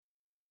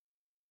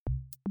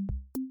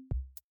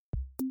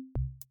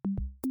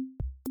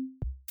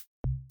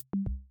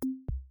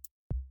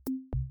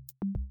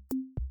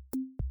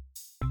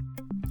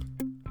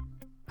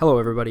Hello,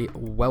 everybody.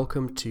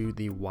 Welcome to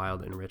the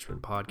Wild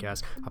Enrichment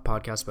Podcast, a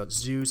podcast about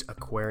zoos,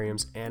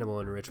 aquariums, animal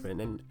enrichment,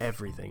 and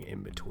everything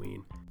in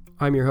between.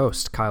 I'm your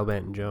host, Kyle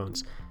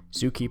Banton-Jones,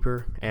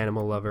 zookeeper,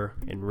 animal lover,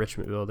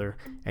 enrichment builder,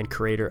 and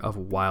creator of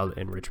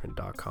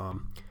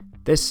wildenrichment.com.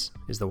 This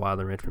is the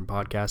Wild Enrichment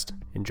Podcast.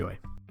 Enjoy.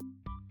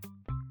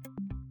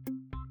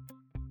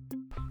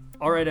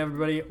 All right,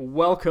 everybody.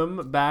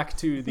 Welcome back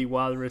to the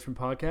Wild Enrichment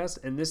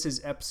Podcast, and this is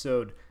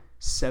episode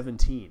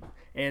 17.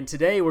 And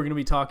today we're going to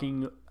be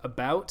talking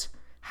about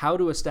how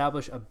to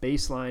establish a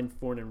baseline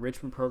for an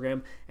enrichment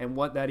program and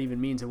what that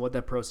even means and what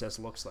that process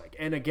looks like.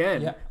 And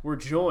again, we're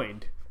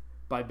joined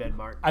by Ben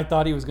Martin. I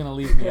thought he was going to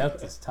leave me out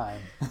this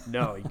time.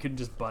 No, you couldn't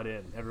just butt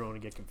in. Everyone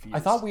would get confused. I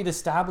thought we'd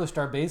established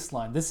our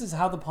baseline. This is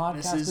how the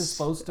podcast is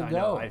supposed to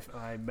go.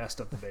 I messed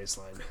up the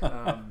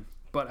baseline.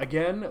 But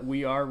again,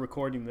 we are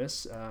recording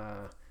this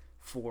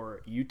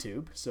for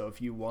YouTube. So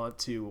if you want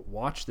to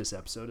watch this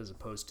episode as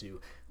opposed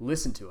to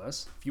listen to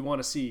us, if you want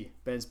to see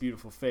Ben's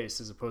beautiful face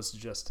as opposed to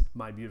just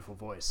my beautiful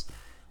voice,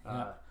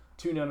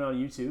 tune in on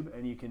YouTube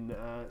and you can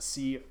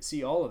see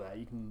all of that.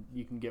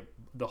 You can get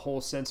the whole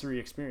sensory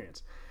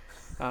experience.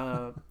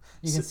 You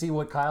can see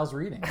what Kyle's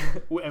reading.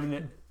 I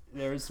mean,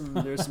 there's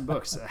some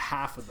books.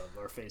 Half of them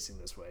are facing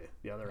this way.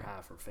 The other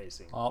half are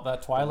facing. Oh,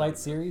 that Twilight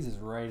series is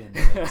right in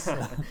this.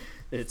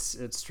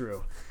 It's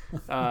true.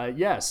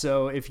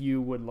 So if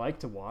you would like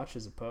to watch,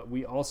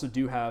 we also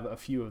do have a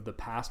few of the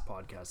past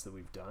podcasts that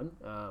we've done.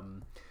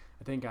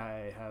 I think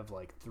I have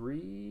like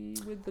 3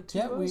 with the two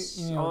of us.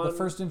 The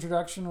first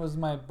introduction was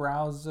my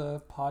Browse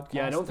podcast.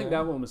 Yeah, I don't think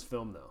that one was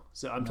filmed though.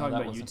 So I'm talking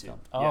about YouTube.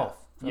 Filmed. Oh,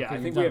 yeah. Okay,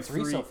 I think we have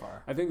 3 so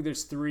far. I think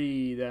there's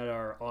 3 that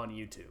are on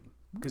YouTube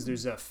because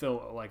there's a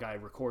film. Like I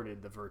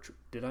recorded the virtual.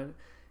 Did I?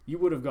 You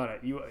would have got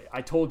it.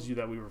 I told you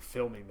that we were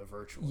filming the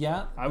virtual.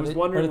 Yeah, I was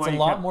wondering why you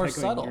kept more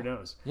picking subtle. your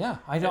nose. Yeah,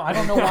 I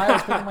don't know why I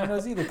was picking my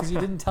nose either because you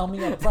didn't tell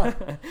me up front.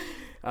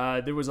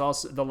 There was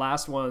also the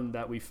last one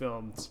that we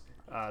filmed.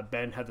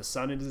 Ben had the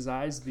sun in his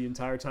eyes the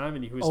entire time,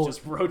 and he was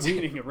just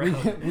rotating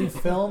around. We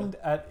filmed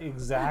at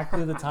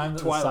exactly the time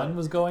that the sun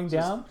was going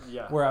down,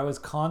 where I was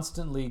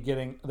constantly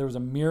there was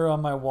a mirror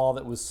on my wall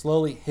that was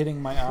slowly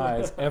hitting my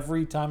eyes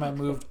every time I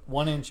moved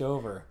 1 inch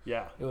over.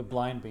 Yeah. It would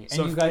blind me. And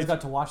so you guys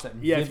got to watch that in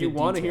vivid if you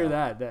want to detail.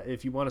 hear that,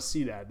 if you want to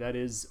see that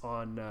is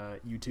on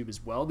YouTube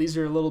as well. These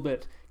are a little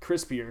bit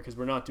crispier because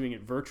we're not doing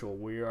it virtual.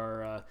 We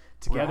are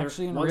together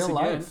in once real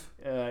again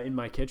life. In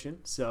my kitchen.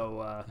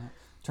 So...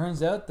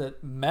 Turns out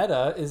that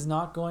Meta is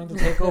not going to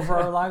take over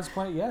our lives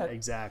quite yet.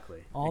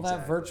 Exactly.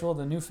 That virtual,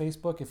 the new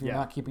Facebook, if you're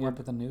not keeping up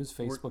with the news,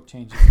 Facebook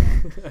changes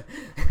name.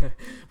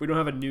 We don't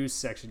have a news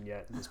section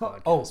yet in this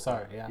podcast. Oh,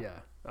 sorry. Yeah.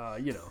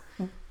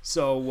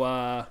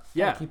 So,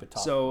 keep it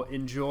so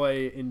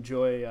enjoy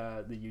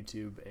the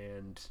YouTube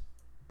and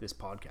this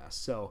podcast.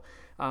 So,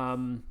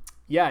 in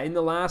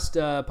the last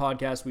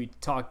podcast, we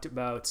talked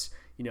about,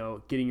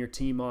 getting your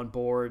team on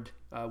board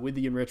with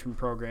the enrichment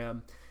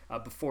program.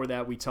 Before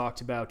that, we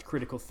talked about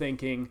critical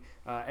thinking.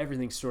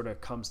 Everything sort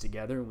of comes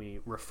together, and we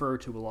refer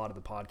to a lot of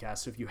the podcasts.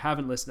 So if you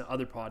haven't listened to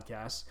other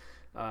podcasts,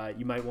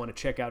 you might want to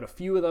check out a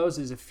few of those.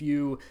 There's a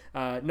few,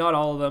 not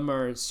all of them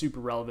are super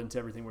relevant to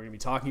everything we're going to be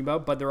talking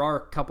about, but there are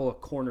a couple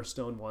of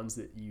cornerstone ones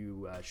that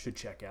you should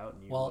check out.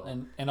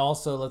 And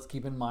also let's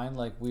keep in mind,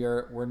 like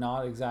we're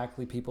not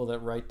exactly people that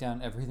write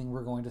down everything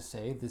we're going to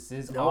say. This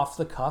is off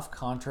the cuff,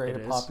 contrary to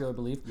popular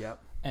belief.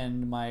 Yep.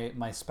 And my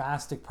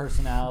spastic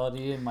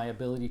personality and my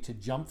ability to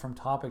jump from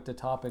topic to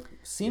topic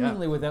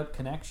seemingly without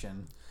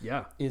connection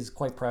is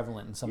quite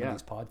prevalent in some of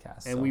these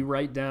podcasts. And we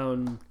write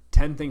down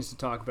 10 things to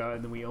talk about,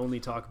 and then we only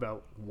talk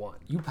about 1.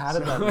 You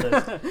padded that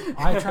list.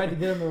 I tried to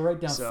get them to write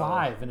down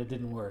 5, and it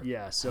didn't work.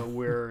 Yeah, so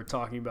we're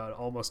talking about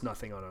almost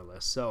nothing on our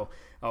list. So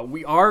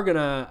we are going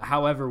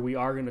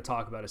to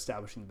talk about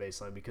establishing the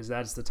baseline because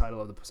that's the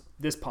title of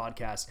this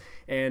podcast.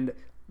 And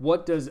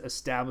what does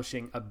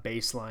establishing a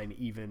baseline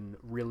even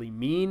really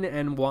mean,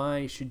 and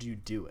why should you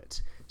do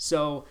it?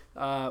 So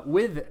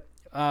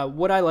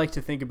what I like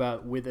to think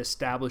about with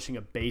establishing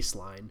a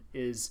baseline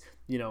is,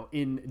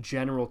 in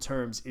general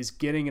terms, is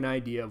getting an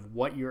idea of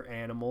what your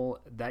animal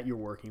that you're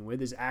working with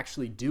is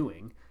actually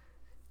doing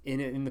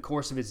in the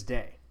course of its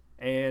day.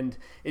 And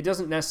it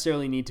doesn't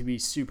necessarily need to be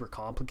super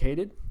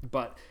complicated,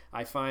 but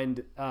I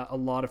find a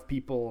lot of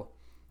people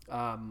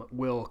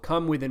will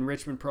come with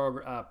enrichment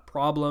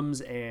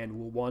problems and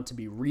will want to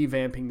be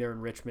revamping their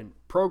enrichment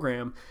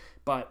program.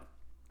 But,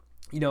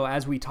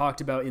 as we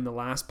talked about in the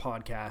last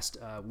podcast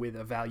with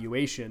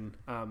evaluation,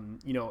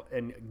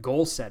 and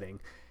goal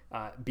setting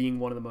being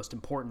one of the most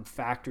important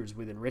factors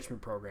with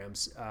enrichment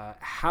programs,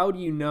 how do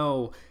you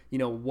know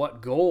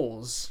what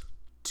goals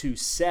to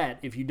set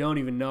if you don't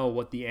even know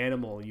what the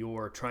animal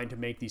you're trying to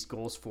make these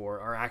goals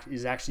for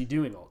is actually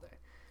doing all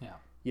day?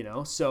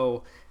 Yeah.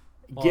 So...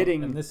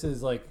 and this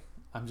is like,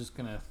 I'm just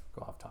gonna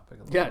go off topic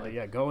a little bit.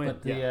 Yeah, go in.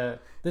 But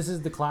this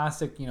is the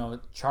classic,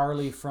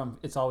 Charlie from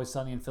It's Always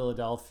Sunny in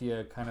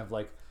Philadelphia, kind of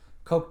like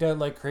coked out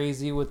like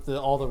crazy with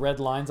all the red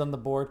lines on the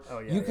board.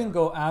 You can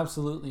go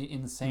absolutely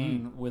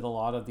insane with a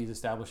lot of these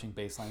establishing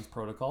baselines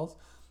protocols.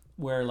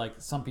 where like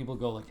some people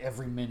go like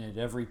every minute,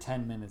 every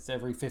 10 minutes,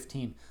 every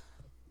 15.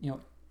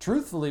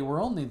 Truthfully,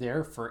 we're only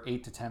there for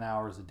 8 to 10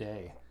 hours a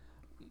day.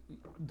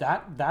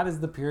 That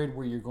is the period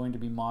where you're going to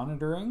be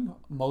monitoring,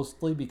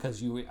 mostly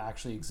because you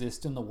actually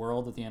exist in the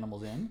world that the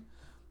animal's in.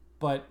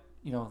 But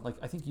like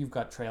I think you've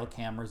got trail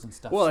cameras and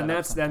stuff. Well, and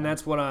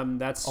that's what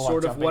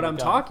I'm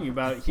talking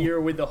about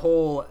here with the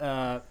whole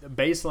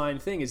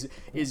baseline thing is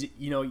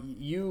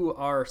you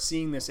are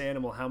seeing this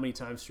animal how many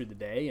times through the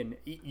day, and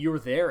you're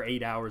there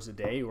 8 hours a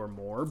day or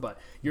more, but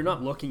you're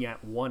not looking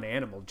at one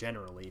animal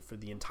generally for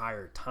the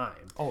entire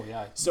time. Oh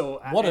yeah.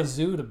 So what a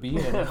zoo to be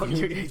in!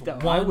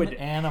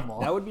 Animal.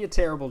 That would be a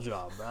terrible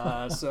job.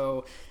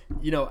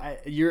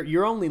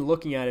 You're only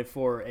looking at it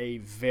for a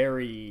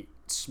very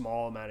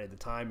small amount of the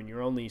time, and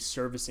you're only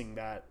servicing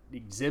that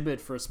exhibit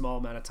for a small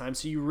amount of time,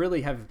 so you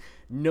really have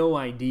no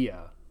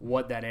idea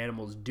what that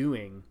animal's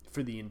doing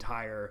for the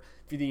entire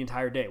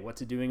day.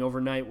 What's it doing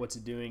overnight? What's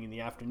it doing in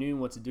the afternoon?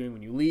 What's it doing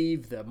when you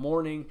leave the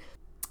morning?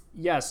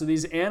 Yeah, so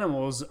these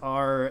animals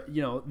are,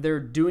 they're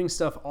doing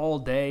stuff all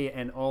day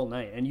and all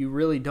night, and you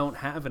really don't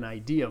have an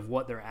idea of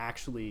what they're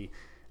actually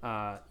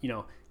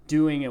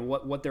doing and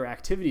what their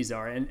activities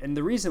are. And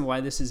the reason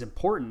why this is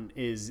important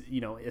is,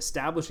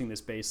 establishing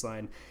this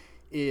baseline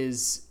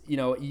is,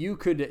 you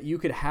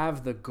could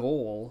have the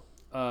goal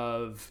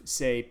of,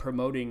 say,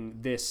 promoting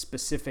this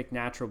specific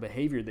natural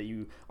behavior that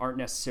you aren't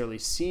necessarily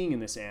seeing in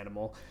this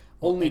animal,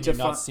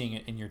 not seeing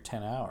it in your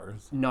 10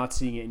 hours. Not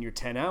seeing it in your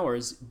 10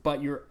 hours,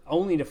 but you're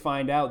only to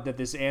find out that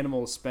this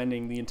animal is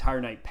spending the entire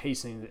night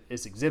pacing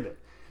this exhibit.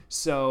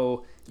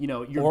 So,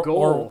 your goal...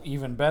 Or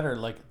even better,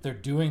 like, they're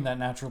doing that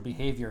natural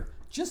behavior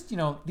just,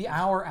 the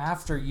hour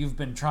after you've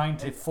been trying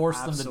to force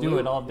them to do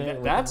it all day.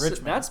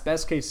 That's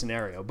best case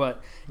scenario,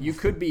 but you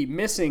could be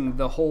missing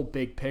the whole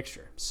big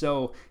picture.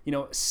 So,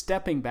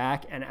 stepping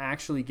back and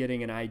actually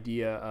getting an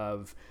idea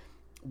of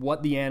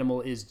what the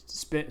animal is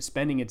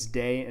spending its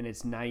day and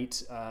its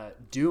night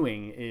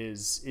doing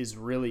is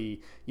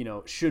really,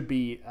 should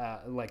be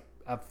like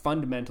a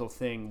fundamental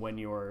thing when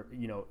you're,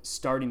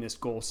 starting this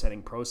goal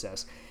setting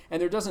process. And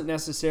there doesn't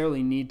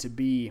necessarily need to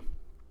be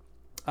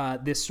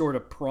this sort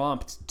of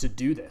prompt to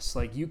do this.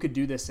 Like, you could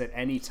do this at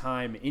any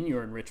time in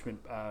your enrichment,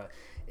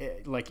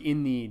 like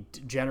in the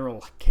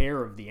general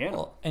care of the animal.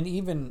 Well, and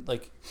even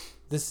like,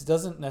 this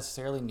doesn't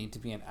necessarily need to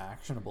be an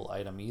actionable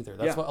item either.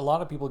 That's what a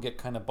lot of people get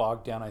kind of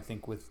bogged down, I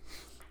think, with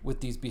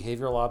these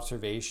behavioral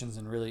observations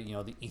and really,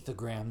 the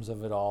ethograms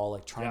of it all,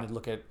 like trying to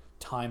look at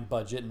time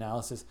budget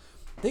analysis.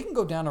 They can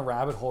go down a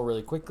rabbit hole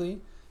really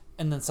quickly,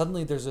 and then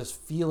suddenly there's this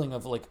feeling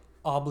of like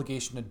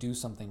obligation to do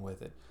something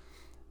with it.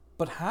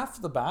 But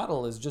half the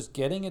battle is just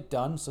getting it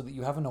done so that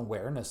you have an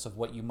awareness of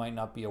what you might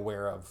not be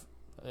aware of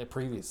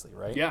previously,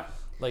 right? Yeah.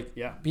 Like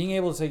being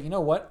able to say,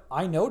 what?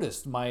 I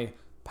noticed my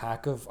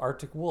pack of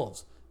Arctic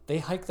wolves. They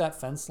hike that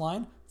fence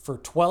line for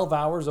 12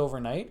 hours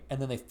overnight,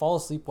 and then they fall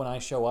asleep when I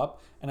show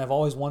up. And I've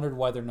always wondered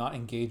why they're not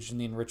engaged in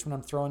the enrichment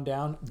I'm throwing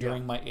down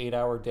during my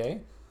 8-hour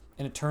day.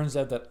 And it turns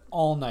out that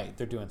all night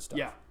they're doing stuff.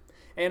 Yeah.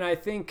 And I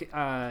think,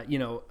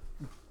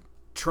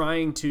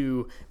 trying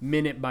to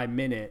minute by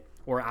minute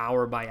or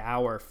hour by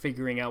hour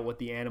figuring out what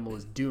the animal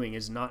is doing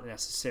is not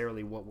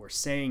necessarily what we're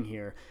saying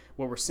here.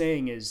 What we're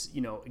saying is,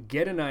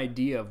 get an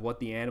idea of what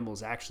the animal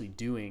is actually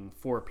doing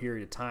for a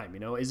period of time.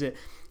 Is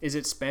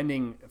it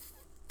spending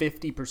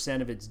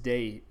 50% of its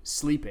day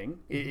sleeping?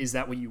 Is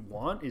that what you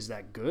want? Is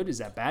that good? Is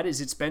that bad?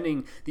 Is it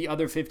spending the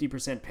other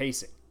 50%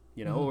 pacing?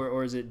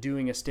 Or is it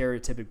doing a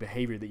stereotypic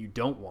behavior that you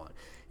don't want?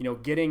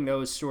 Getting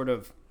those sort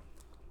of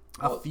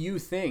a few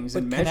things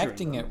and measuring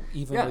connecting them. It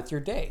even with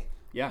your day.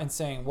 Yeah. And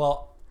saying,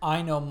 well,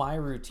 I know my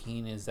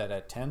routine is that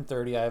at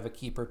 10:30 I have a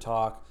keeper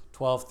talk,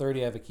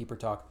 12:30 I have a keeper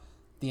talk.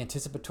 The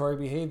anticipatory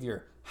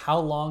behavior, how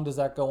long does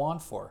that go on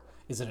for?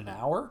 Is it an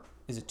hour?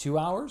 Is it 2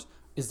 hours?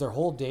 Is their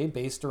whole day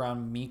based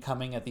around me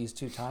coming at these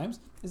 2 times?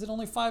 Is it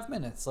only 5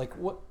 minutes? Like,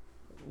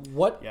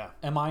 what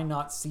am I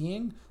not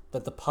seeing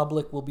that the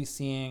public will be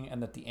seeing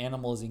and that the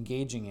animal is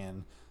engaging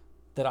in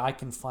that I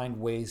can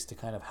find ways to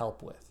kind of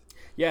help with?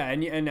 Yeah,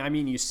 and I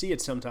mean, you see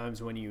it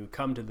sometimes when you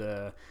come to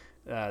the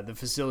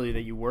facility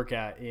that you work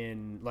at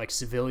in like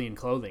civilian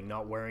clothing,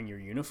 not wearing your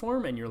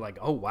uniform, and you're like,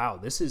 oh wow,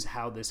 this is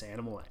how this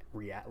animal acts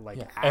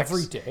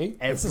every day.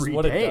 Every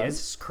day,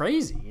 it's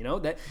crazy.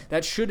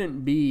 That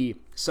shouldn't be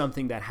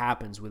something that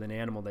happens with an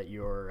animal that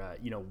you're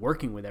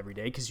working with every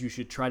day, because you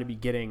should try to be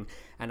getting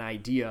an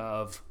idea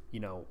of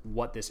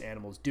what this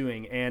animal's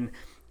doing. And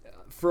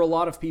for a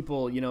lot of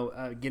people,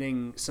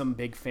 getting some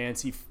big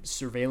fancy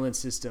surveillance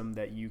system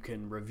that you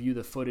can review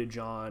the footage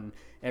on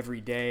every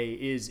day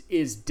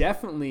is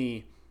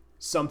definitely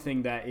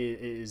something that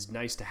is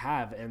nice to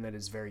have and that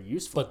is very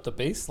useful. But the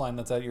baseline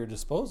that's at your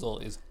disposal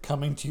is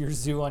coming to your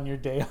zoo on your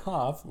day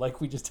off, like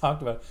we just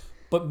talked about,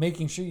 but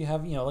making sure you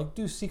have,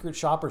 do secret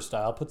shopper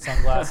style, put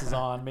sunglasses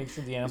on, make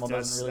sure the animal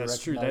doesn't really recognize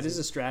That's true. That is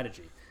a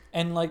strategy.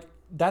 And like,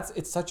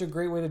 it's such a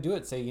great way to do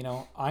it. Say,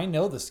 I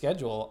know the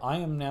schedule. I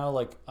am now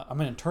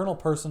I'm an internal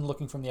person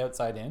looking from the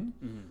outside in,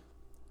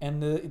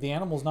 and the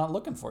animal's not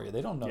looking for you.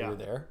 They don't know you're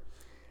there.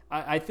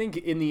 I think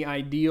in the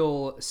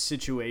ideal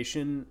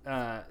situation,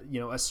 a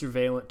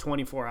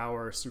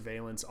 24-hour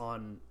surveillance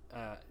on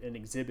an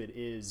exhibit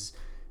is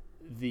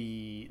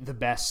the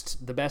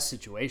best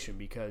situation,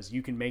 because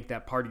you can make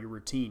that part of your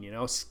routine,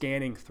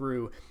 scanning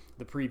through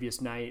the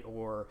previous night,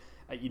 or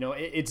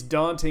it's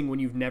daunting when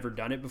you've never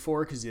done it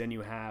before, because then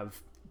you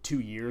have 2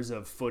 years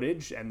of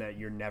footage and that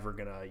you're not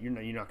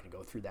gonna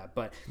go through that.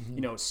 But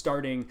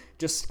starting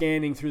just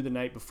scanning through the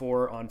night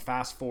before on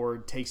fast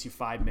forward takes you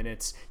 5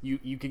 minutes.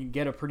 You can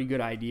get a pretty good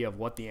idea of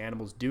what the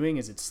animal's doing.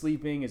 Is it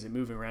sleeping? Is it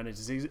moving around?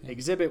 Is it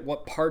exhibit?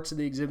 What parts of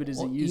the exhibit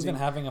is it using? Even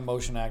having a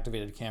motion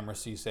activated camera,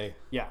 so you say,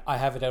 I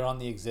have it out on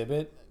the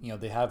exhibit,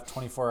 they have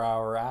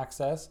 24-hour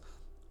access.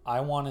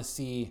 I want to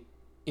see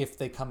if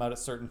they come out at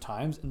certain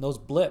times, and those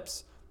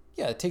blips,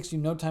 it takes you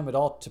no time at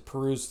all to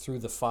peruse through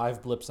the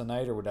 5 blips a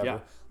night or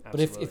whatever. But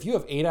if you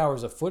have 8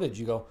 hours of footage,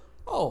 you go,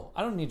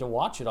 I don't need to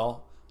watch it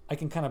all. I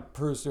can kind of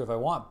peruse through if I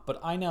want. But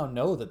I now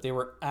know that they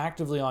were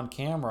actively on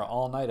camera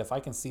all night if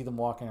I can see them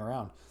walking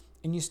around.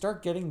 And you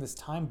start getting this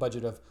time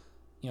budget of,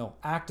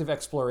 active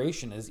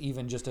exploration is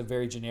even just a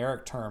very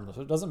generic term.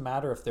 So it doesn't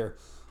matter if they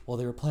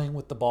were playing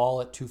with the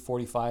ball at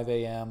 2:45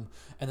 a.m.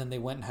 and then they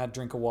went and had a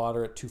drink of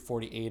water at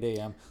 2:48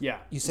 a.m. Yeah.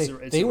 You say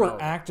they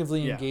were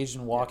actively engaged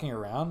in walking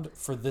around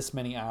for this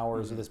many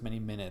hours or this many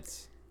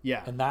minutes.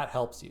 Yeah. And that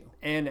helps you.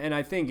 And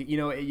I think,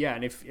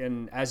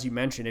 and as you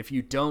mentioned, if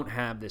you don't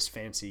have this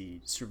fancy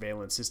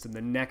surveillance system,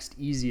 the next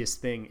easiest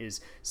thing is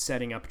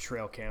setting up a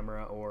trail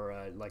camera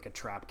or like a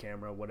trap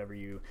camera, whatever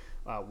you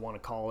want to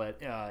call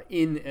it,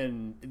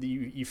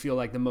 you feel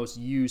like the most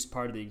used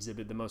part of the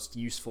exhibit, the most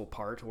useful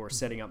part, or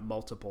setting up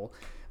multiple.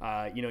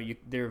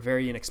 They're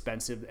very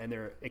inexpensive and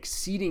they're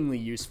exceedingly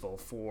useful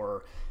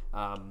for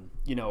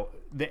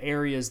the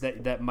areas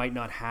that might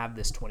not have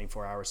this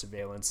 24-hour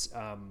surveillance.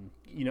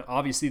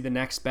 Obviously the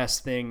next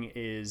best thing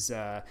is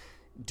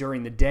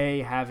during the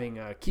day having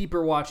a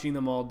keeper watching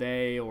them all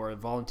day or a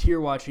volunteer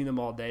watching them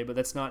all day, but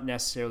that's not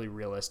necessarily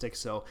realistic.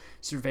 So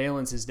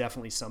surveillance is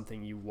definitely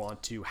something you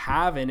want to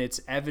have, and it's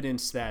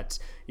evidence that,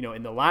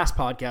 in the last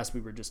podcast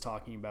we were just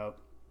talking about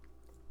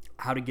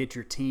how to get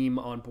your team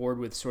on board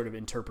with sort of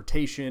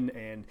interpretation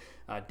and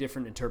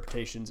different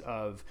interpretations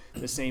of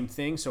the same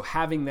thing. So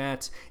having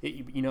that,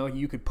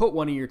 you could put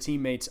one of your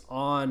teammates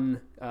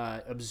on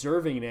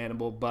observing an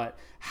animal, but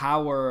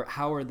how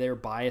are their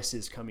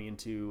biases coming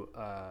into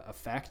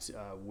effect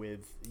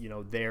with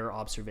their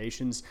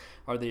observations?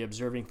 Are they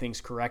observing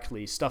things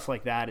correctly? Stuff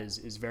like that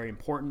is very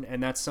important,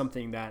 and that's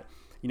something that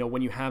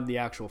when you have the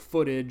actual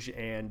footage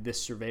and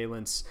this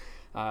surveillance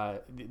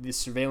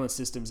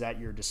systems at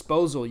your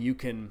disposal, you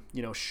can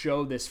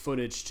show this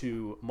footage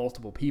to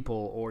multiple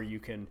people, or you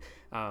can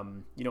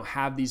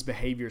have these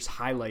behaviors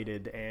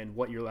highlighted and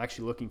what you're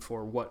actually looking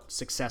for, what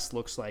success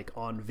looks like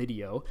on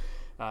video,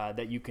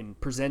 that you can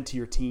present to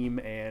your team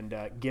and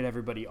get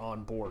everybody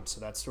on board.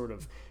 So that sort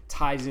of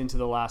ties into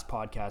the last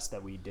podcast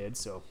that we did.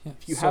 So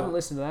if you haven't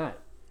listened to that,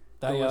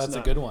 that's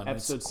a good one.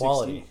 Episode it's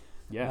quality. 16.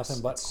 Yes,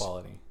 nothing but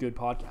quality. Good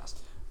podcast.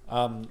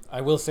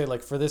 I will say,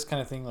 like, for this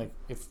kind of thing, like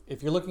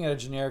if you're looking at a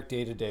generic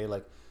day-to-day,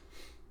 like,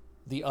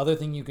 the other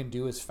thing you can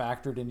do is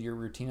factor it into your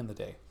routine in the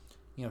day.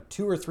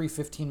 2 or 3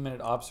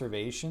 15-minute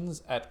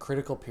observations at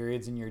critical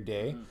periods in your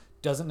day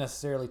doesn't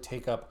necessarily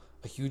take up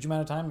a huge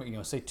amount of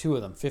time. Say 2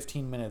 of them,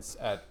 15 minutes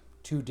at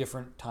 2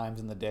 different times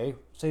in the day.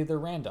 Say they're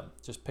random.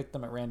 Just pick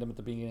them at random at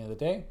the beginning of the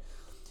day.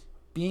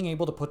 Being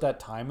able to put that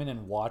time in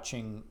and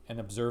watching and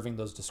observing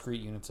those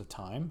discrete units of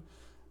time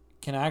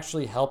can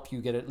actually help you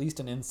get at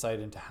least an insight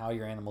into how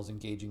your animal's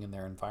engaging in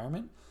their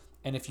environment.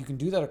 And if you can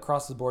do that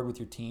across the board with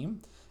your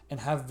team and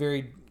have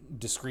very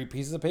discrete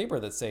pieces of paper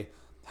that say,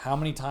 how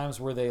many times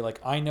were they, like,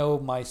 I know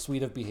my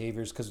suite of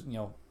behaviors, because,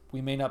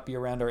 we may not be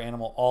around our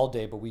animal all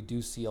day, but we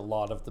do see a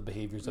lot of the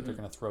behaviors that they're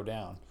going to throw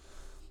down.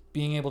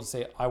 Being able to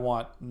say, I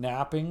want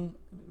napping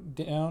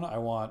down, I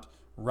want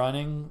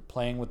running,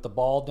 playing with the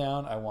ball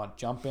down, I want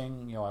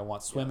jumping, I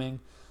want swimming.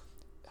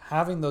 Yeah.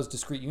 Having those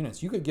discrete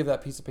units, you could give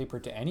that piece of paper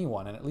to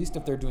anyone, and at least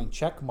if they're doing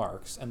check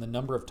marks and the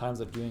number of times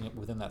they're doing it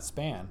within that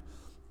span,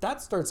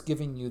 that starts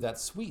giving you that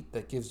suite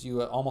that gives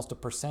you almost a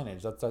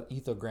percentage. That's that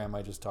ethogram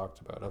I just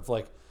talked about of,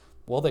 like,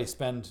 well, they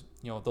spend,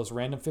 those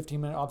random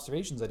 15-minute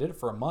observations. I did it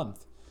for a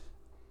month,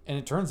 and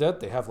it turns out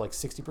they have like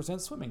 60%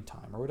 swimming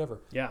time or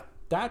whatever. Yeah.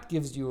 That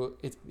gives you,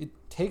 it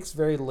takes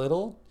very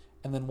little,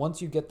 and then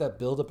once you get that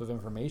buildup of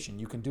information,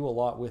 you can do a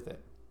lot with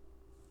it.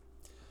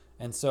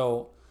 And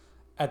so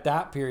at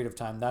that period of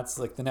time, that's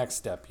like the next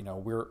step.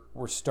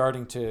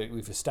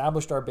 We've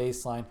established our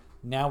baseline.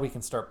 Now we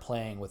can start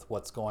playing with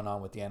what's going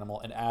on with the animal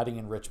and adding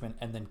enrichment,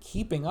 and then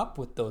keeping up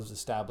with those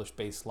established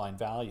baseline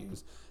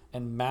values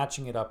and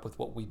matching it up with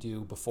what we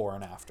do before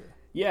and after.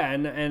 Yeah,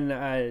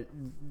 and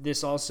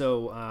this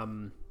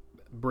also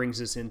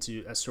brings us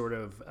into a sort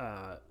of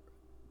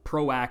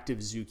proactive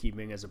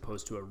zookeeping as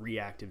opposed to a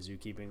reactive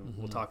zookeeping.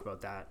 Mm-hmm. We'll talk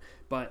about that.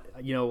 But,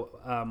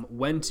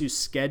 when to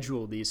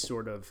schedule these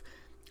sort of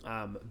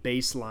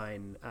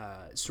baseline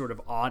sort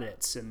of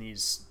audits and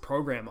these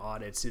program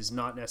audits is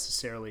not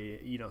necessarily,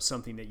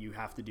 something that you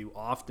have to do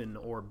often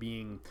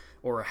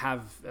or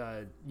have,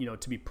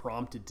 to be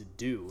prompted to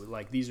do.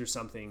 Like this is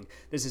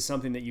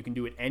something that you can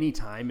do at any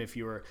time. If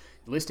you're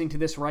listening to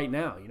this right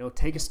now,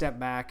 take a step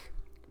back,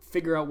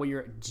 figure out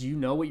do you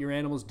know what your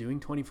animal's doing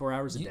 24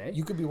 hours a day?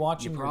 You could be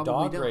watching your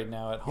dog right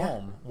now at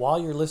home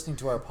while you're listening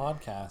to our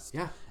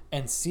podcast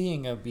and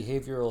seeing a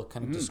behavioral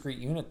kind of discrete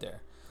unit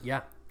there.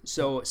 Yeah.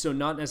 So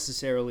not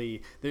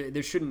necessarily,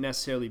 there shouldn't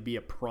necessarily be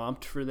a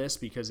prompt for this,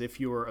 because if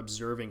you're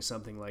observing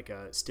something like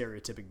a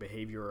stereotypic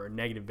behavior or a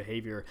negative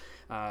behavior,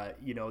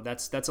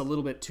 that's a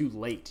little bit too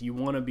late. You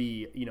want to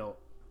be,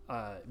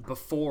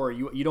 before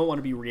you don't want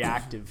to be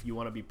reactive. You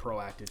want to be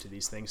proactive to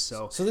these things.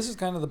 So this is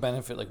kind of the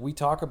benefit. Like we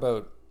talk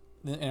about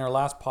in our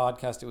last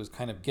podcast, it was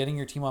kind of getting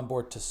your team on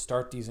board to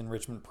start these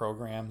enrichment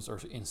programs, or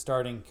in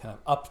starting kind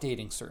of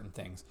updating certain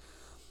things.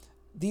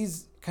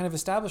 These kind of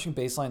establishing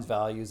baselines,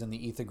 values, and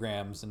the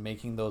ethograms and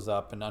making those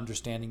up and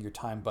understanding your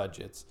time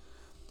budgets,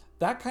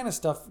 that kind of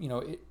stuff,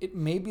 it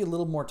may be a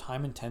little more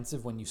time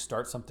intensive when you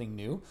start something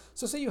new.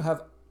 So say you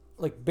have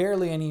like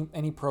barely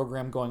any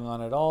program going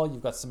on at all.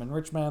 You've got some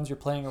enrichments you're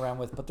playing around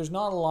with, but there's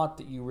not a lot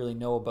that you really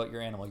know about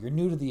your animal. You're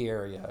new to the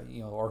area,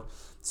 or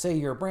say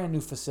you're a brand new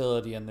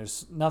facility and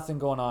there's nothing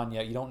going on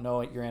yet. You don't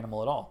know your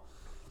animal at all.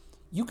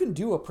 You can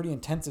do a pretty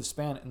intensive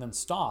span and then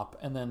stop,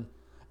 and then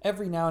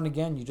every now and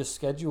again, you just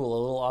schedule a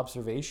little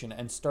observation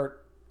and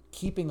start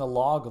keeping a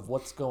log of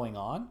what's going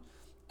on.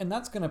 And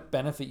that's going to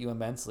benefit you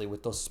immensely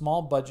with those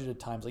small budgeted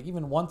times. Like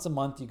even once a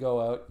month, you go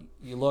out,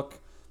 you look,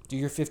 do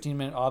your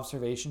 15-minute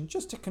observation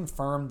just to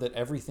confirm that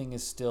everything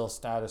is still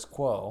status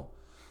quo,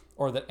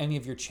 or that any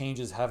of your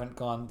changes haven't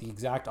gone the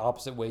exact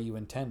opposite way you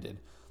intended.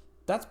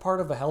 That's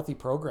part of a healthy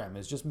program,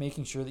 is just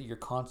making sure that you're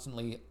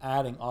constantly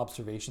adding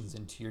observations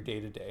into your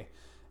day-to-day.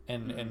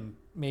 And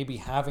maybe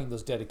having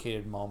those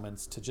dedicated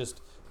moments to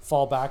just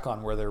fall back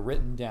on where they're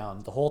written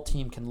down. The whole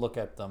team can look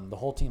at them. The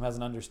whole team has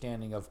an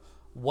understanding of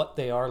what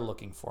they are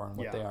looking for and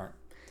what they aren't.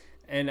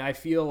 And I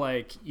feel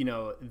like,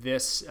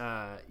 this,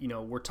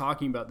 we're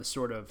talking about the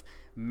sort of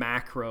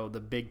macro, the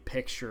big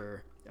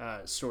picture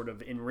sort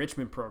of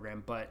enrichment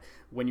program. But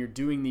when you're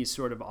doing these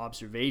sort of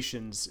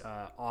observations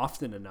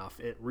often enough,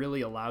 it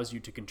really allows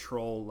you to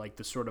control like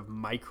the sort of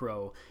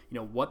micro,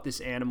 what this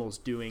animal's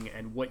doing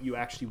and what you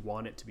actually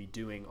want it to be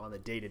doing on a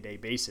day-to-day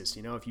basis.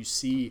 If you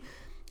see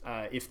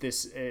if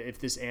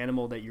this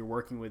animal that you're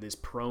working with is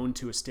prone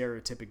to a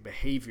stereotypic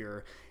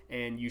behavior,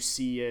 and you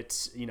see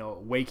it,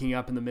 waking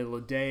up in the middle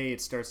of the day,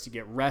 it starts to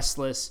get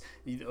restless.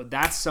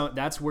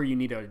 That's where you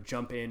need to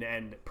jump in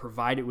and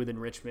provide it with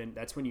enrichment.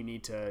 That's when you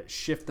need to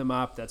shift them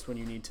up. That's when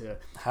you need to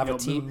have a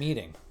team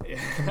meeting,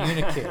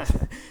 communicate.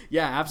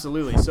 Yeah,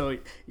 absolutely. So,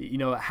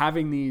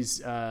 having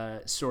these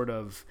sort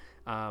of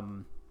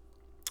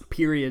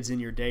periods in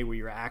your day where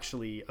you're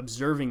actually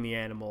observing the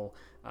animal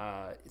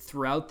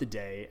throughout the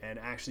day and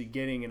actually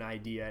getting an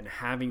idea and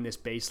having this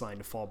baseline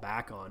to fall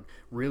back on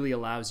really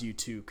allows you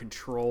to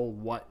control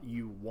what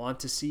you want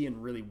to see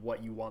and really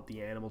what you want the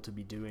animal to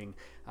be doing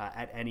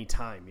at any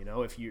time.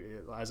 If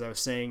you, as I was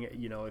saying,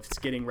 if it's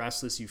getting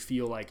restless, you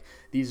feel like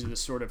these are the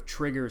sort of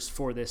triggers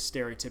for this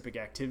stereotypic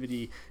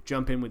activity,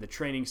 jump in with a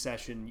training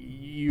session.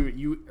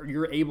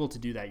 You're able to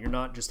do that. You're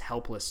not just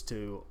helpless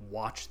to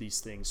watch these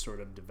things sort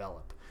of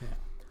develop. Yeah.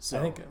 So,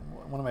 I think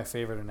one of my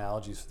favorite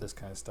analogies for this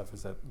kind of stuff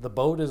is that the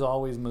boat is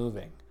always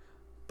moving,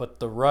 but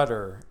the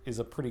rudder is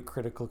a pretty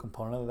critical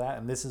component of that.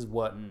 And this is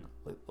what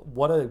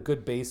a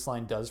good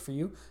baseline does for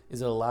you,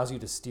 is it allows you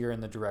to steer in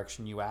the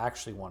direction you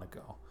actually want to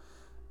go.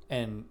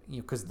 And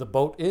because the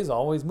boat is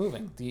always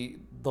moving, the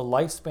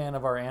lifespan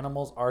of our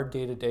animals, our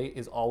day-to-day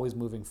is always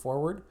moving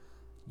forward.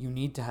 You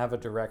need to have a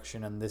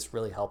direction, and this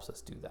really helps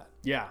us do that.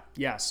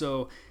 Yeah.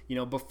 So,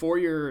 before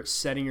you're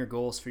setting your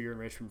goals for your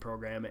enrichment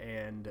program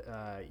and,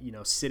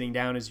 sitting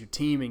down as your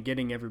team and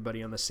getting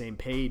everybody on the same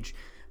page,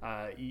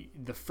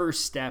 the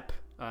first step,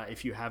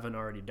 if you haven't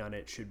already done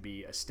it, should be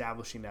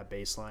establishing that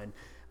baseline.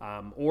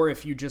 Or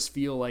if you just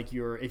feel like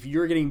if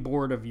you're getting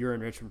bored of your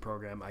enrichment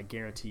program, I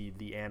guarantee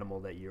the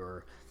animal that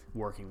you're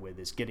working with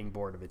is getting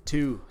bored of it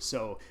too.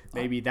 So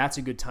maybe that's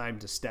a good time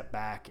to step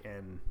back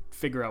and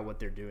figure out what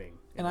they're doing.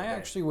 And I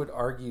actually would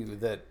argue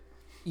that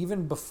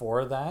even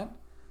before that,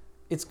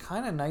 it's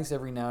kind of nice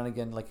every now and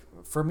again, like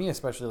for me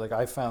especially, like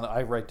I found that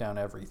I write down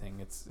everything.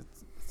 It's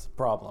a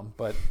problem,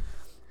 but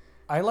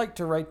I like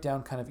to write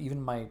down kind of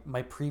even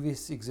my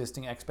previous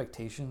existing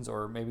expectations,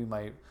 or maybe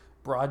my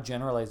broad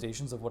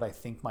generalizations of what I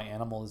think my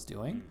animal is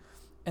doing.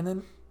 And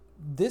then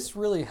this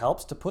really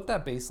helps to put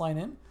that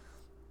baseline in.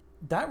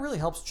 That really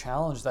helps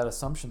challenge that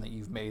assumption that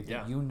you've made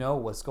that you know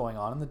what's going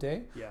on in the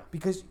day. Yeah.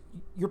 Because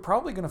you're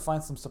probably going to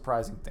find some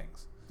surprising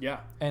things.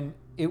 Yeah. And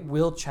it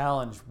will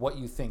challenge what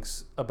you think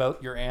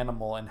about your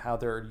animal and how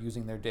they're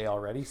using their day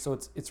already. So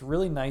it's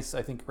really nice,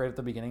 I think, right at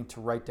the beginning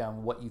to write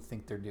down what you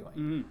think they're doing.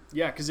 Mm-hmm.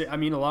 Yeah, because a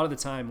lot of the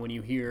time when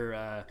you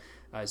hear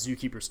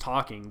zookeepers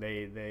talking,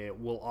 they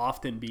will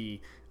often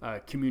be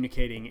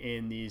communicating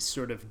in these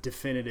sort of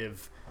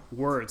definitive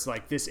words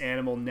like this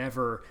animal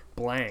never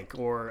blank,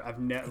 or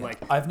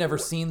I've never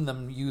seen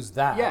them use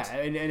that. Yeah,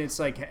 and it's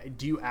like,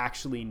 do you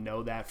actually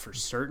know that for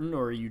certain,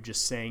 or are you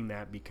just saying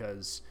that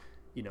because,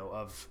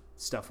 of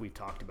stuff we've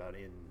talked about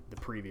in the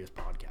previous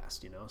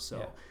podcast,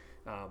 So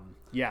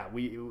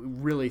we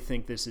really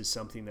think this is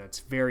something that's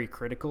very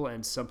critical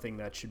and something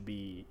that should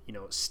be,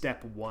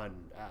 step one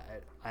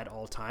at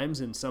all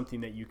times, and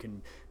something that you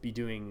can be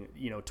doing,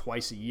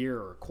 twice a year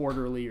or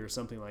quarterly or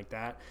something like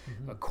that.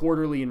 A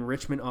quarterly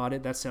enrichment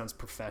audit, that sounds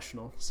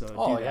professional. So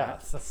do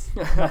that. That's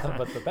nothing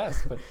but the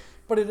best.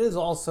 But it is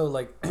also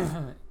like,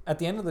 at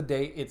the end of the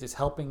day, it is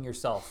helping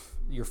yourself,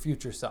 your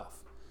future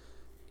self.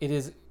 It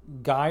is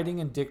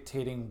guiding and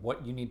dictating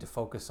what you need to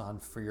focus on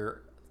for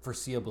your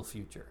foreseeable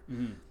future.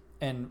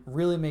 And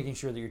really making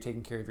sure that you're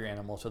taking care of your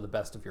animals to the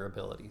best of your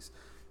abilities.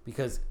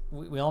 Because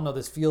we all know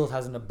this field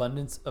has an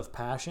abundance of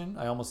passion.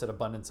 I almost said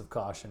abundance of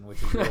caution,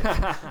 which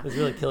is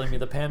really killing me.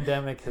 The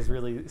pandemic has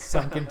really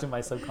sunk into my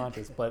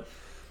subconscious. But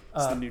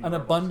an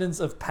abundance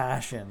of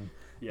passion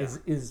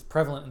is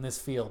prevalent in this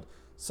field.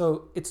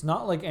 So it's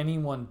not like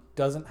anyone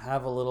doesn't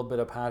have a little bit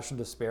of passion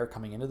to spare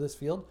coming into this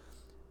field.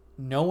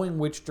 Knowing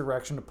which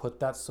direction to put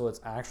that so it's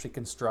actually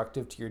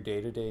constructive to your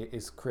day-to-day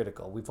is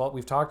critical.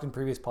 We've talked in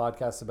previous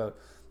podcasts about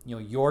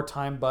your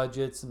time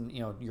budgets and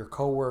your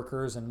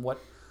coworkers and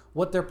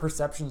what their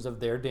perceptions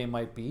of their day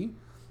might be,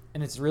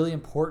 and it's really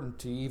important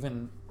to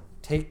even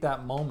take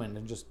that moment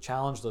and just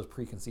challenge those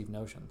preconceived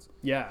notions.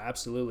 Yeah,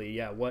 absolutely.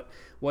 Yeah,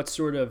 what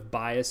sort of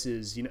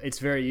biases? It's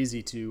very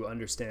easy to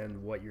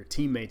understand what your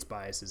teammates'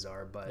 biases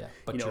are, but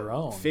your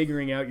own,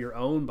 figuring out your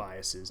own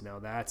biases. Now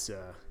that's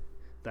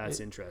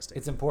interesting.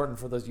 It's important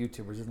for those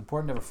YouTubers. It's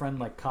important to have a friend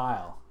like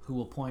Kyle who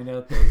will point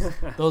out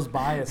those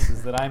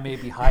biases that I may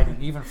be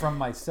hiding, even from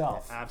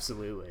myself. Yeah,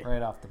 absolutely.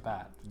 Right off the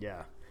bat.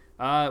 Yeah.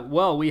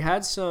 Well, we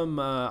had some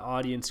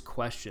audience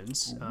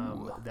questions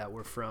that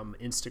were from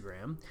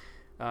Instagram.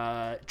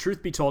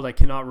 Truth be told, I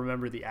cannot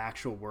remember the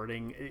actual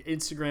wording.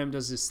 Instagram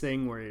does this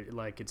thing where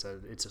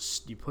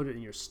you put it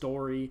in your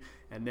story,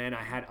 and then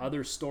I had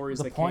other stories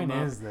that came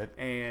up,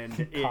 and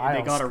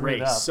they got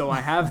erased. So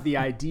I have the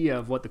idea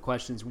of what the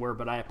questions were,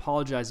 but I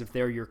apologize if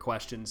they're your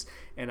questions,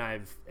 and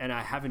I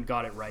haven't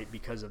got it right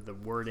because of the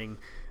wording.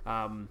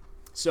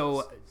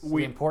 So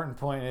the important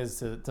point is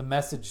to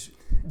message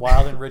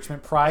Wild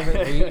Enrichment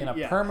privately in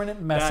a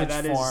permanent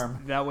message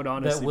form that would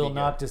honestly that will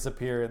not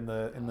disappear in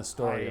the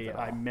story.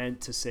 I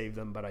meant to save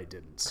them, but I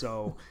didn't.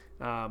 So,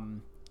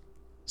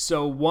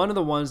 so one of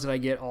the ones that I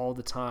get all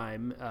the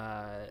time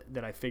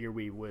that I figure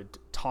we would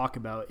talk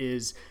about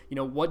is,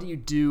 what do you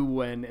do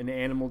when an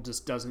animal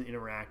just doesn't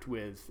interact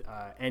with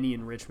any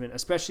enrichment,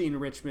 especially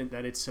enrichment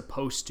that it's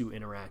supposed to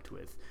interact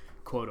with,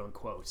 quote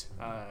unquote.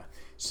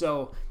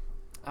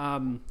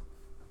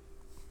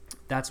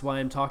 That's why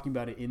I'm talking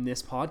about it in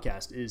this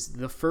podcast. Is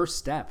the first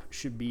step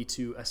should be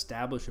to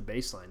establish a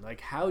baseline.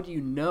 Like, how do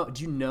you know?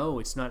 Do you know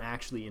it's not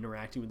actually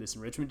interacting with this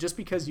enrichment just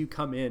because you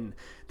come in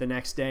the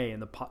next day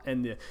and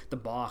the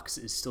box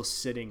is still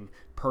sitting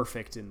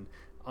perfect and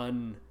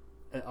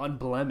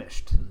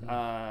unblemished?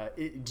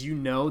 Do you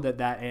know that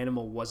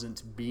animal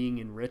wasn't being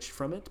enriched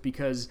from it?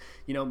 Because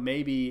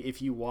maybe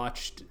if you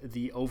watched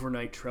the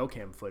overnight trail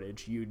cam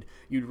footage, you'd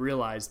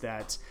realize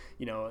that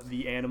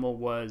the animal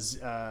was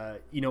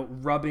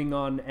rubbing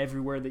on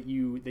everywhere that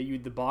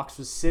the box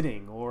was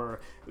sitting, or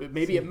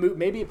maybe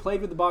it played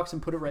with the box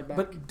and put it right back.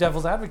 But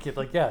devil's advocate,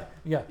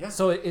 yeah.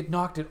 So it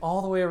knocked it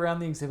all the way around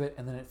the exhibit,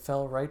 and then it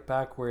fell right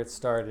back where it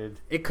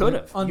started. It could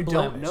have. Unblemished, you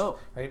don't know,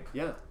 right?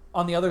 Yeah.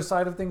 On the other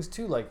side of things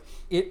too,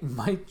 it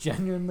might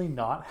genuinely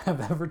not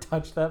have ever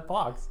touched that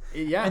box.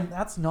 Yeah. And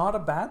that's not a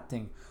bad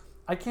thing.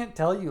 I can't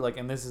tell you,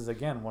 and this is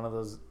again one of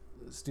those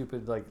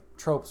stupid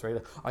tropes,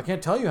 right? I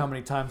can't tell you how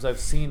many times I've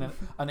seen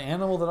an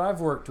animal that I've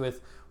worked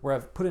with where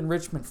I've put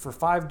enrichment for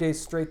 5 days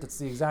straight that's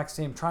the exact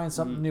same, trying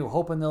something new,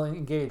 hoping they'll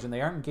engage, and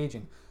they aren't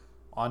engaging.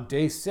 On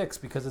day 6,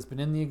 because it's been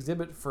in the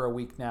exhibit for a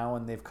week now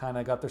and they've kind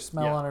of got their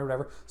smell on it or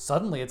whatever,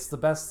 suddenly it's the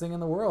best thing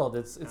in the world.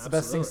 It's the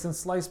best thing since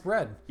sliced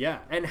bread. Yeah,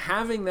 and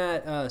having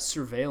that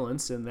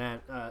surveillance and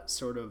that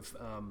sort of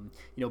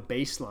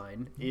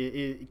baseline,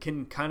 it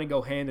can kind of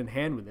go hand in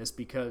hand with this,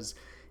 because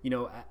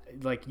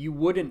you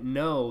wouldn't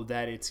know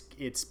that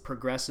it's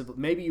progressive.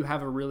 Maybe you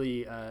have a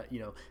really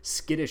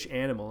skittish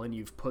animal and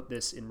you've put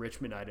this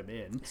enrichment item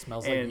in. It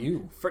smells like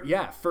you.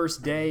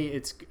 First day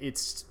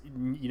it's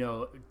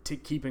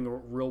keeping a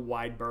real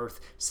wide berth.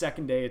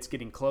 Second day it's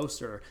getting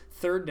closer.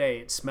 Third day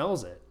it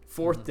smells it.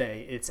 Fourth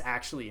day it's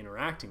actually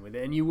interacting with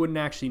it, and you wouldn't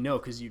actually know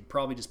because you'd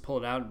probably just pull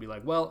it out and be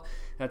like, well,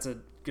 that's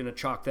gonna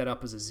chalk that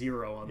up as a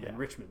 0 on the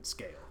enrichment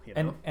scale.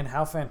 And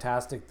how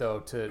fantastic though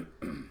to.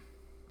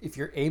 If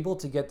you're able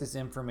to get this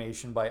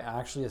information by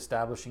actually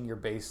establishing your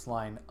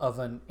baseline of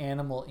an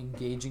animal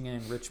engaging in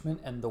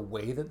enrichment and the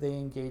way that they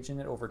engage in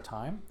it over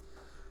time,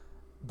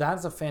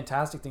 that's a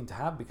fantastic thing to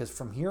have, because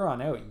from here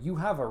on out, you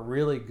have a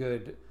really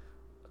good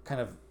kind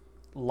of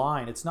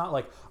line. It's not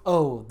like,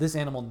 oh, this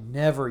animal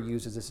never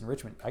uses this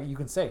enrichment. You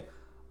can say,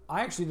 I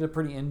actually did a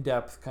pretty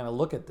in-depth kind of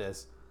look at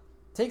this.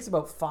 It takes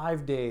about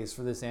 5 days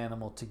for this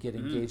animal to get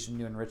engaged in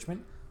new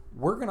enrichment.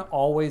 we're going to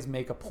always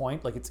make a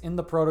point, like it's in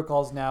the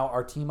protocols now,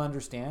 our team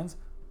understands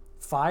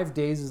 5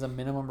 days is a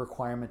minimum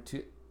requirement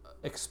to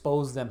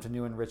expose them to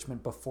new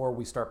enrichment before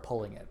we start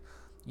pulling it.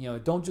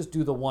 Don't just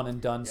do the one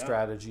and done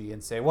strategy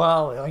and say,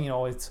 well,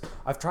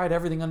 I've tried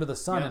everything under the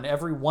sun and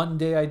every one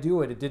day I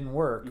do it didn't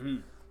work.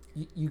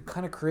 You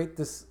kind of create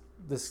this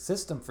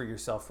system for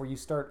yourself where you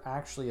start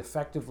actually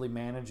effectively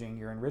managing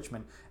your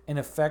enrichment and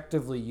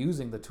effectively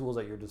using the tools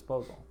at your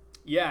disposal.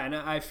 Yeah, and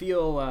I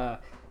feel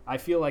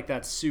like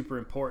that's super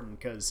important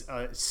because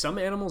some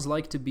animals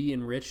like to be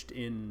enriched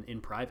in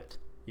private.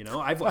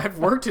 I've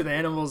worked with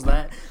animals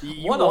that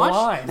you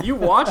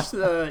watch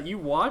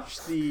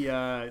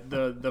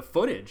the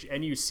footage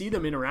and you see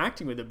them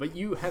interacting with it, but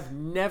you have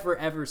never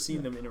ever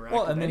seen them interact.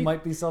 Well, and they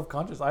might be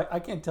self-conscious. I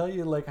can't tell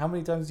you like how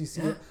many times you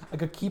see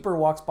like a keeper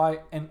walks by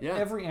and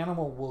every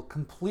animal will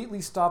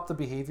completely stop the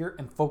behavior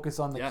and focus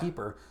on the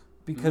keeper.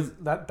 Because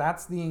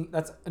that's an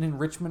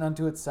enrichment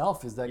unto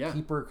itself, is that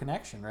keeper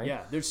connection, right?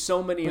 Yeah, there's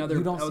so many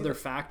other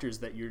factors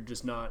that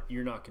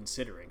you're not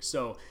considering.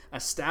 So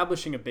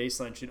establishing a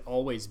baseline should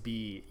always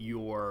be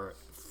your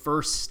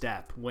first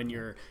step when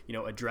you're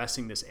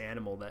addressing this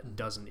animal that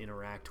doesn't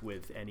interact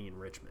with any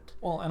enrichment.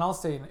 Well, and I'll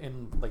say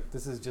in like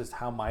this is just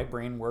how my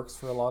brain works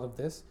for a lot of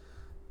this.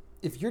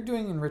 If you're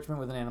doing enrichment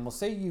with an animal,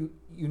 say you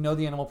know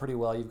the animal pretty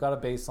well, you've got a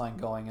baseline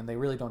going, and they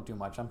really don't do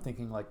much. I'm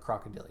thinking like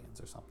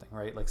crocodilians or something,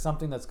 right? Like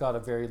something that's got a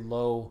very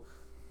low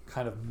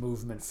kind of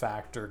movement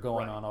factor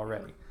going on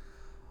already.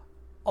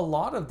 A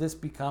lot of this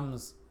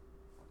becomes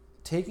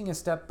taking a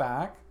step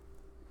back,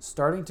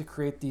 starting to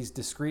create these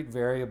discrete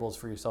variables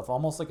for yourself,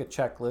 almost like a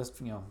checklist.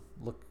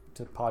 Look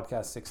to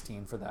podcast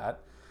 16 for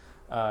that,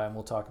 and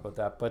we'll talk about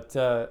that. But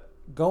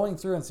going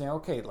through and saying,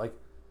 okay, like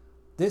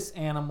this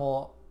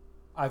animal,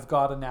 I've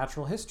got a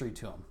natural history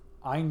to them.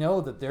 I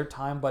know that their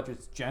time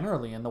budgets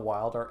generally in the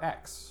wild are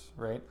X,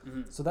 right?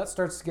 So that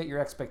starts to get your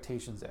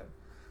expectations out.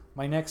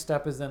 My next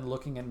step is then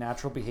looking at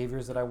natural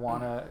behaviors that I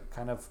want to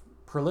kind of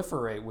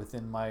proliferate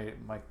within my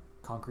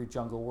concrete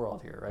jungle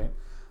world here, right?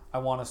 I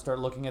want to start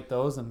looking at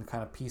those and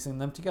kind of piecing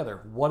them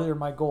together. What are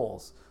my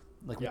goals?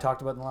 Like we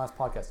talked about in the last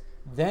podcast.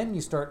 Then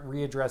you start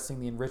readdressing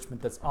the enrichment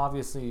that's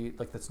obviously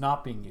that's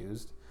not being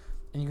used.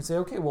 And you can say,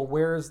 okay, well,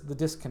 where's the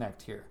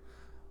disconnect here?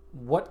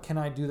 What can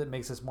I do that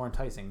makes this more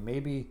enticing?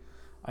 Maybe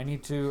I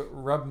need to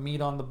rub meat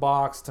on the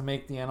box to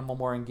make the animal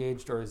more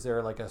engaged, or is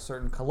there like a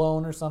certain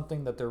cologne or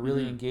something that they're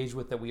really engaged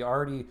with that we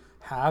already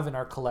have in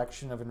our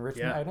collection of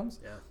enrichment items?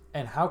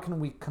 And how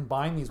can we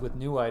combine these with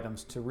new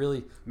items to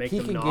really make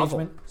peak them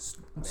engagement,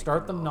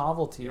 start them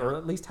novelty, or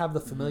at least have the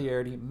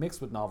familiarity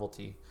mixed with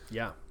novelty?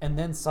 Yeah. And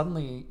then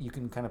suddenly you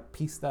can kind of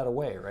piece that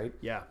away, right?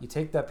 Yeah. You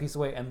take that piece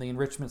away and the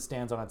enrichment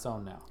stands on its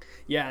own now.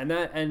 Yeah,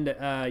 and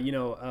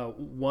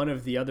one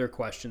of the other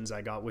questions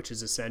I got, which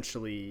is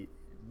essentially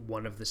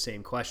one of the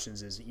same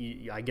questions, is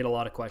I get a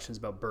lot of questions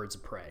about birds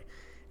of prey.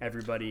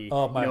 Everybody,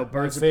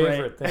 birds of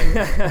prey.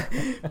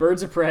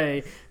 Birds of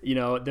prey,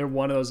 they're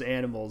one of those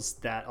animals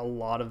that a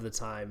lot of the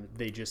time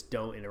they just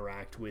don't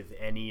interact with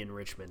any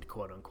enrichment,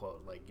 quote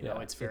unquote. Like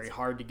it's very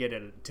hard to get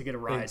a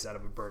rise out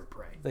of a bird of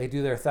prey. They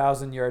do their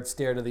 1,000-yard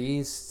stare to the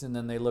east, and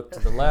then they look to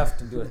the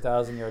left and do a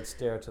 1,000-yard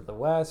stare to the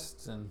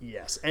west. And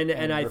yes, and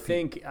I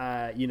think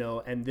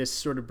and this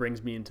sort of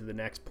brings me into the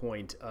next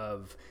point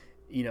of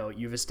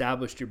you've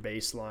established your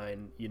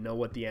baseline. You know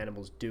what the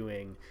animal's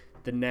doing.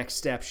 The next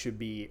step should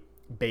be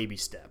baby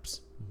steps,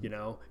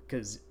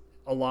 because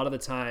a lot of the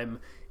time,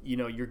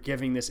 you're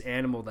giving this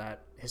animal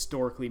that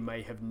historically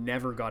might have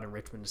never got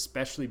enrichment,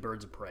 especially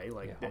birds of prey.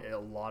 Like a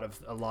lot of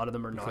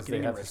them are not because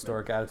getting they have enrichment.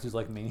 Historic attitudes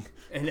like me.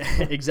 And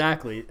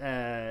exactly,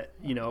 I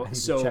need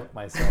so to check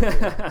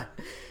myself.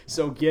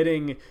 So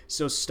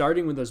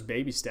starting with those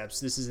baby steps.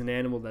 This is an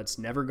animal that's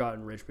never got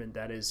enrichment.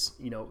 That is,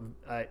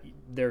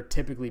 they're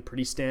typically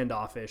pretty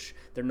standoffish.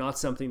 They're not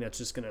something that's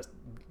just gonna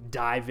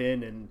dive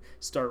in and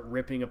start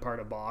ripping apart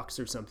a box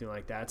or something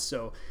like that.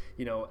 So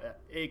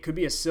it could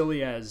be as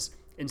silly as,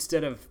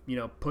 instead of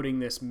putting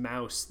this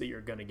mouse that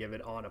you're going to give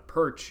it on a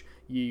perch,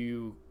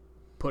 you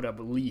put a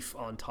leaf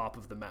on top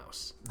of the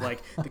mouse,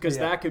 because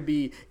that could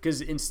be,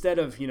 because instead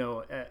of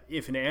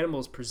if an animal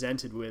is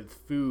presented with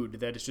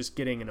food that is just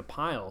getting in a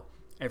pile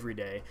every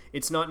day,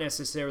 it's not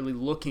necessarily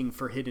looking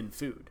for hidden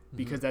food,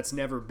 because that's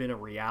never been a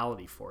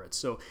reality for it.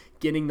 So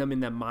getting them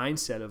in that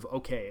mindset of,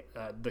 okay,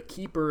 the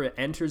keeper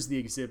enters the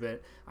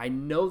exhibit, I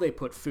know they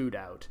put food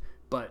out,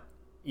 but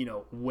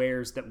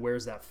where's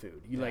that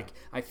food?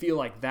 I feel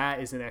like that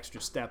is an extra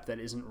step that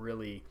isn't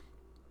really,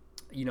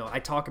 I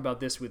talk about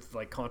this with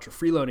like contra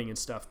freeloading and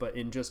stuff, but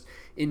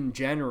in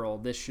general,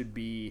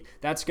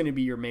 that's going to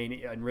be your main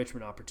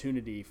enrichment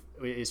opportunity,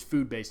 is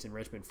food-based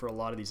enrichment for a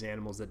lot of these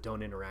animals that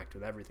don't interact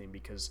with everything,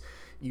 because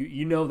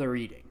they're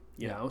eating,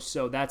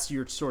 so that's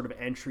your sort of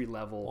entry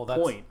level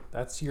point.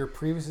 That's your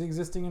previously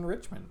existing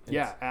enrichment.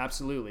 Yeah,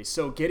 absolutely.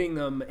 So getting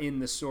them in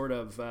the sort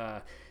of,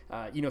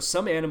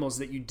 some animals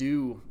that you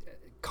do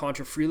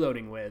contra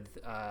freeloading with,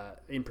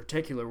 in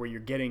particular, where you're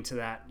getting to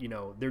that,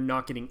 they're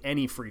not getting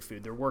any free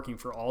food. They're working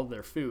for all of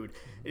their food.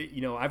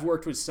 I've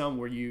worked with some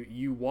where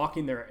you walk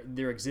in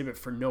their exhibit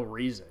for no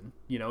reason.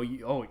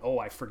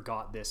 I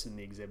forgot this in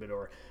the exhibit,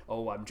 or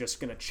I'm just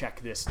gonna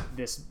check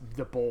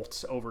the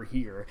bolt over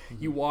here.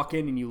 Mm-hmm. You walk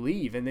in and you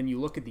leave, and then you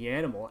look at the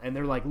animal, and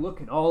they're like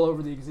looking all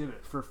over the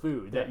exhibit for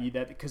food.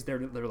 That because they're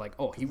like,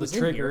 he was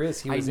in here.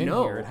 He was in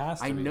here. It has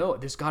to be. I know.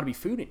 There's got to be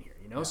food in here.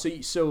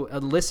 So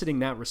eliciting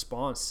that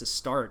response to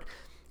start,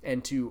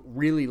 and to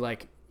really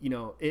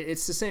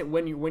it's the same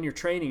when you're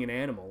training an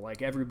animal.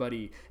 Like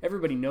everybody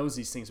knows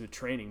these things with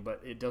training,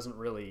 but it doesn't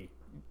really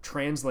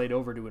translate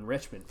over to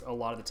enrichment a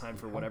lot of the time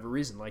for whatever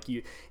reason. Like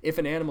if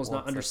an animal's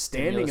not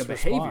understanding a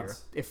behavior,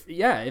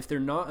 if they're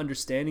not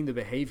understanding the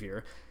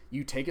behavior,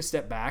 you take a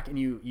step back and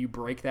you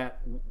break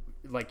that.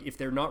 Like if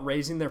they're not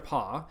raising their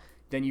paw,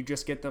 then you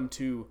just get them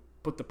to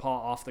put the paw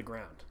off the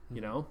ground.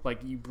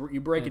 Like you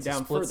break it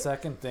down further. It's a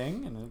split-second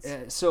thing, and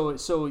it's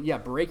so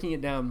breaking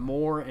it down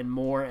more and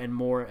more and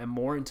more and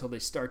more until they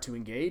start to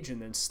engage,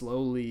 and then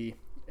slowly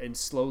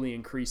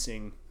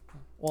increasing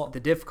the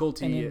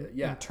difficulty.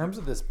 In terms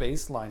of this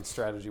baseline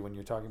strategy, when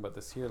you're talking about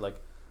this here,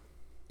 like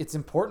it's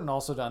important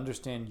also to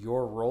understand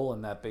your role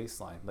in that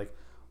baseline. Like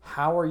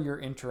how are your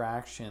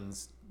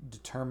interactions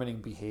determining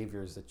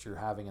behaviors that you're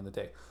having in the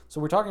day? So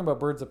we're talking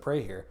about birds of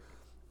prey here.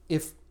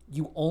 If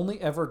you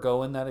only ever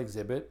go in that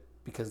exhibit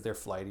because they're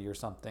flighty or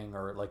something,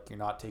 or like you're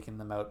not taking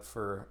them out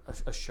for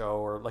a show,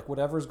 or like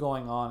whatever's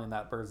going on in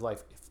that bird's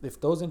life, if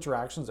those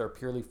interactions are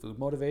purely food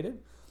motivated,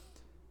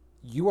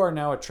 you are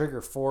now a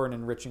trigger for an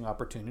enriching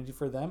opportunity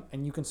for them,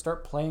 and you can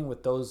start playing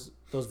with those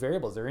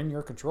variables. They're in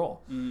your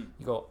control. You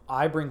go,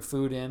 I bring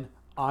food in,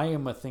 I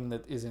am a thing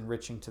that is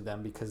enriching to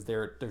them because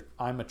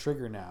I'm a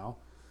trigger now,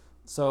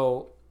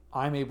 so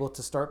I'm able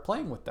to start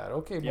playing with that.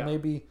 Okay, well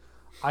maybe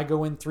I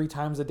go in 3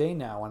 times a day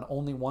now, and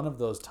only one of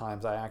those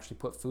times I actually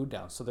put food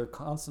down. So they're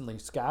constantly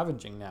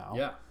scavenging now.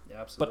 Yeah,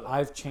 absolutely. But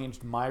I've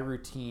changed my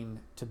routine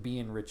to be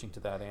enriching to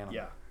that animal.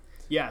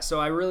 Yeah. So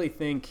I really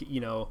think,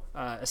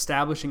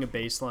 establishing a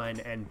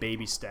baseline and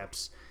baby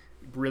steps,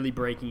 really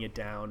breaking it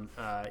down,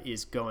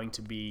 is going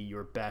to be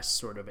your best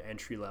sort of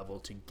entry level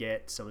to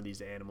get some of these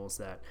animals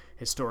that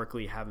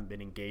historically haven't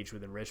been engaged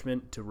with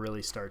enrichment to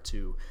really start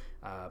to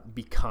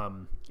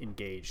become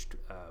engaged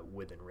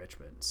with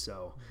enrichment.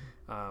 So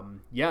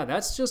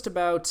that's just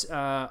about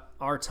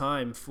our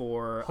time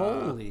for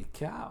holy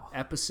cow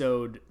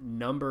episode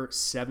number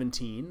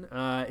 17.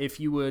 If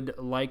you would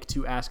like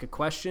to ask a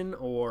question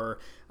or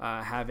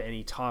have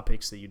any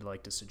topics that you'd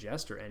like to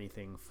suggest or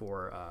anything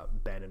for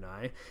Ben and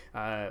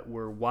I,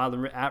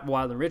 we're at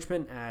Wild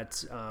Enrichment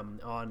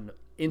on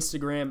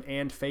Instagram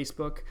and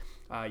Facebook.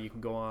 You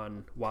can go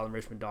on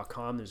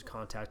wildenrichment.com. There's a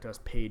contact us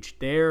page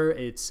there.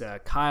 It's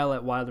Kyle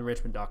at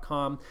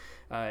wildenrichment.com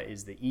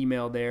is the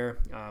email there.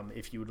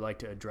 If you would like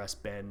to address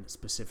Ben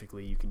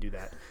specifically, you can do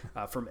that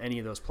from any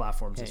of those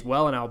platforms as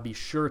well, and I'll be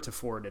sure to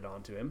forward it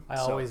on to him. I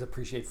always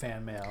appreciate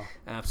fan mail.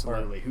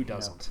 Absolutely. Who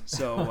doesn't?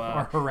 So,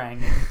 or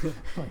haranguing.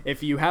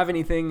 If you have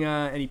anything,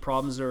 any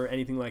problems or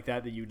anything like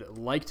that you'd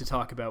like to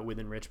talk about with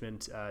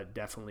enrichment,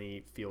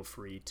 definitely feel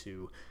free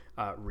to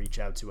reach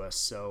out to us.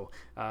 So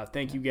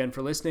thank you again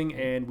for listening,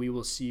 and we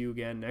will see you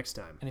again next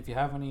time. And if you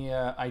have any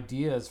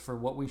ideas for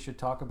what we should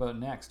talk about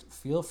next,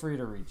 feel free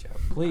to reach out,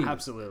 please.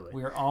 Absolutely.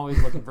 We are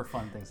always looking for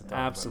fun things to talk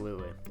about.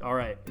 Absolutely. All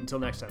right. Until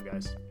next time,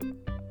 guys.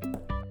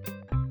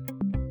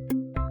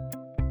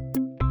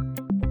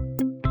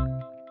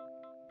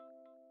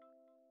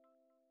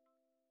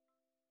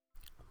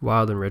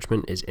 Wild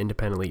Enrichment is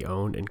independently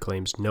owned and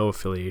claims no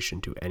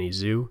affiliation to any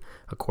zoo,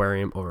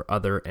 aquarium, or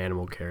other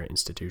animal care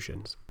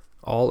institutions.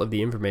 All of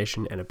the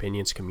information and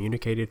opinions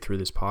communicated through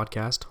this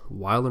podcast,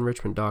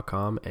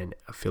 wildenrichment.com, and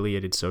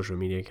affiliated social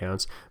media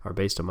accounts are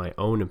based on my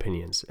own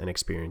opinions and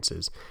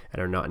experiences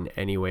and are not in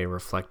any way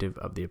reflective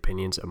of the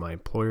opinions of my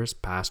employers,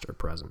 past or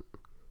present.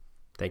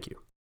 Thank you.